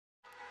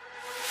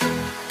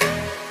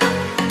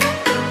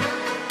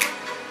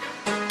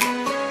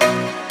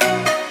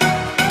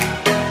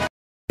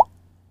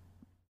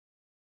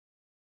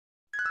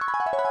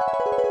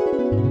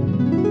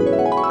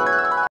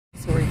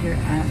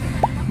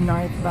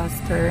bus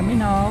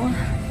terminal,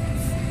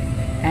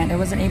 and I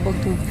wasn't able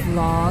to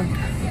vlog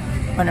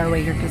on our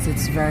way here because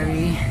it's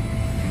very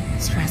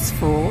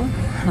stressful.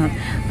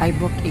 I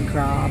booked a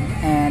Grab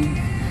and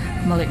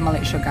mali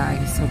siya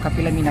guys, so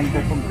kapila mi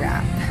nag-book og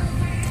Grab.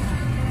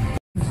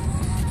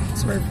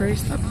 So our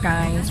first stop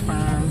guys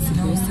from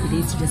Cebu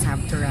City, so just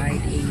have to ride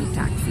a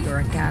taxi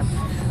or a cab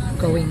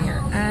going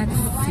here at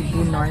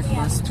Cebu North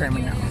Bus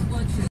Terminal.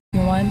 If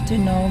you want to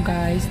know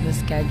guys the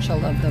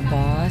schedule of the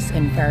bus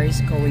and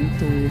ferries going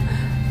to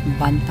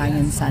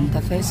Bantayan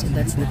Santa Fe, so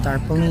that's the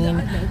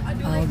tarpaulin.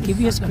 I'll give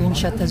you a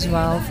screenshot as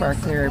well for a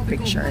clearer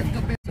picture.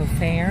 So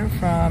fare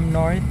from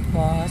North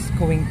Bus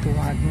going to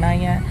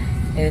Hagnaya,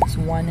 it's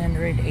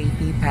 180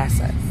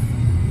 pesos.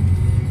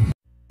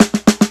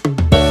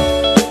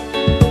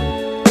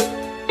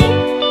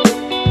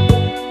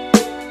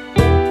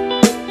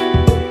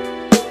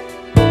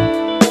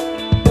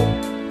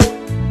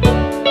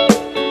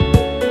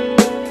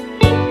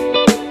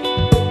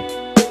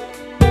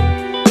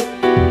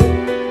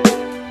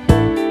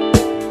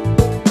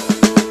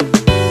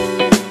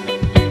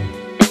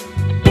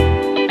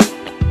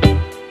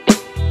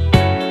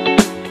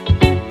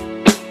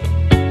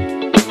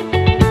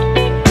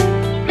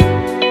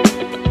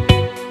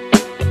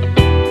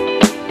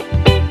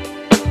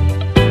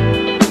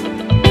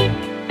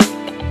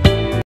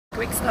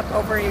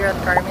 Over here at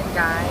Carmen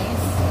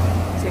guys,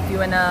 so if you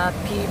wanna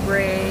pee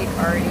break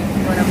or if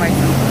you wanna buy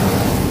something,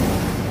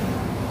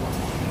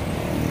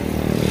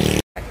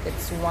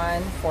 it's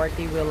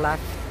 1:40. We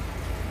left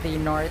the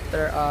North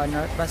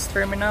Bus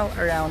Terminal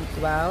around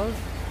 12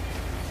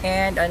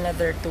 and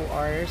another 2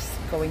 hours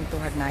going to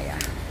Hagnaya.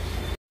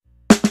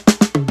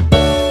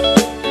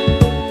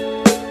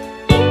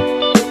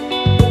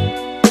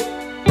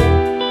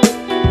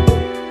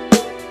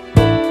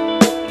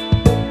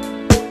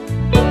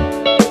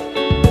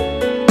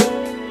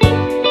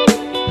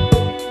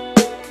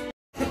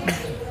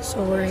 So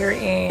we're here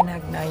in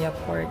Hagnaya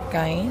Port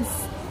guys,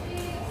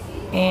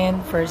 and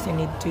first you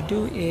need to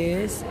do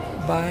is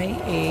buy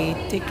a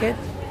ticket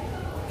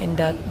in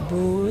that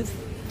booth.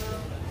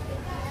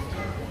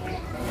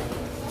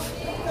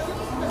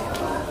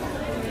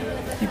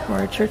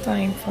 Departure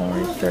time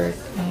 4:30.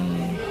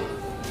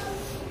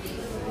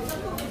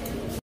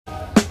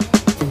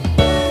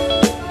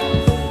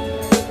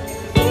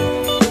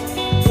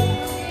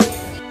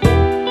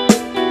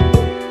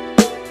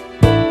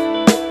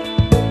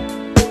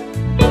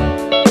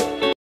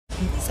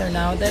 So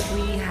now that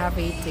we have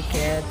a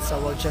ticket, so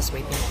we're just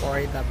waiting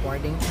for the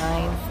boarding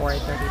time,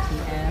 4:30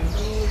 p.m.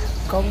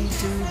 going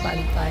to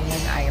Bantayan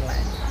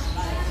Island.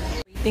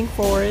 Waiting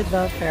for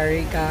the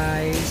ferry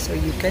guys, so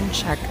you can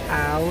check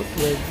out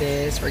with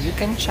this, or you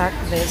can check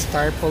this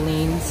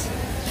tarpaulins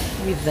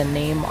with the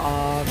name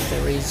of the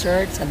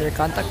resorts and their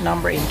contact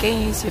number in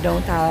case you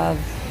don't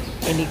have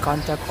any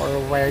contact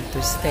or where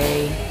to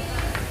stay.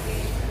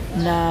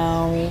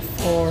 Now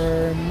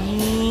for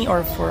me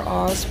or for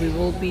us, we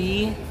will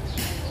be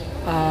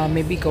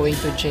maybe going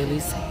to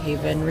Jelly's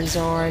Haven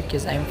Resort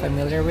because I'm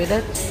familiar with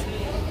it,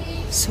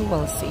 so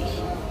we'll see.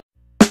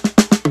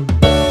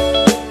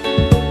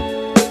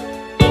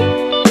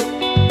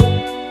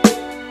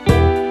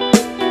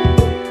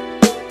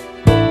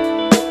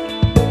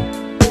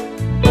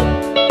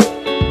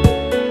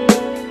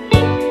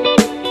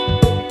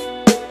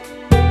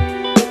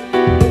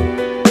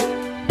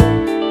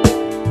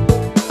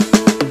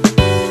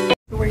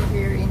 We're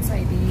here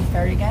inside the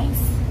ferry guys.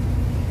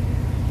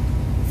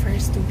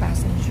 First 2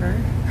 passenger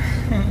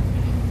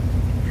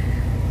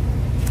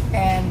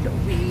and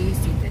we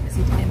seated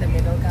in the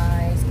middle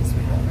guys because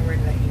we don't know where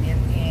the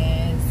unit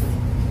is,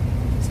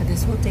 so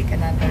this will take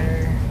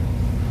another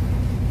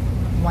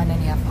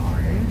 1.5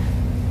 hours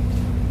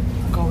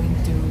going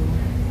to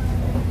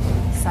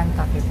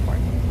Santa Fe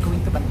Port, going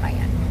to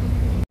Bantayan.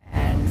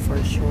 And for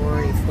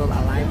sure if we'll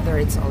arrive there,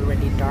 it's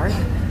already dark.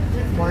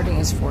 Boarding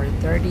is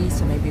 4:30,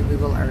 so maybe we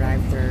will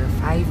arrive there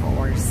 5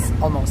 or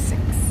almost 6.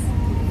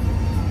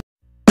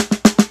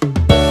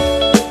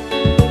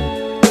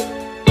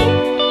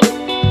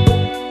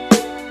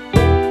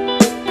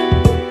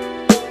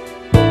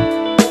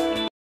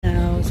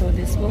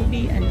 Will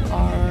be an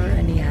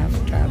hour-and-a-half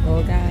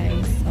travel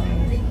guys, so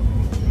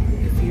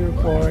if you're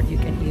bored you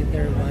can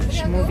either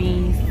watch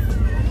movies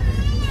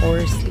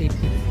or sleep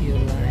if you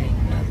like.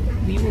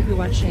 We will be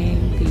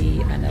watching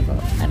the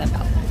Annabelle.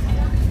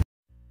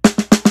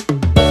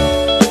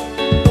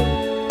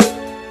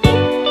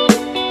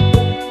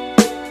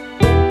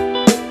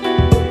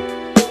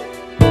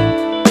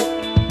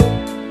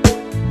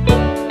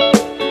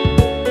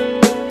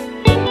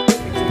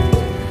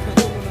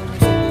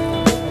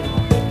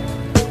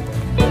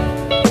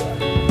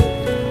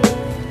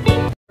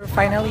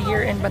 Finally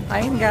here in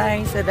Bantayan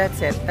guys, so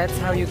that's it. That's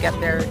how you get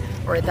there,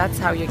 or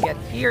that's how you get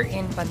here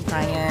in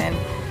Bantayan.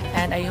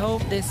 And I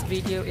hope this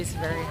video is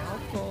very helpful.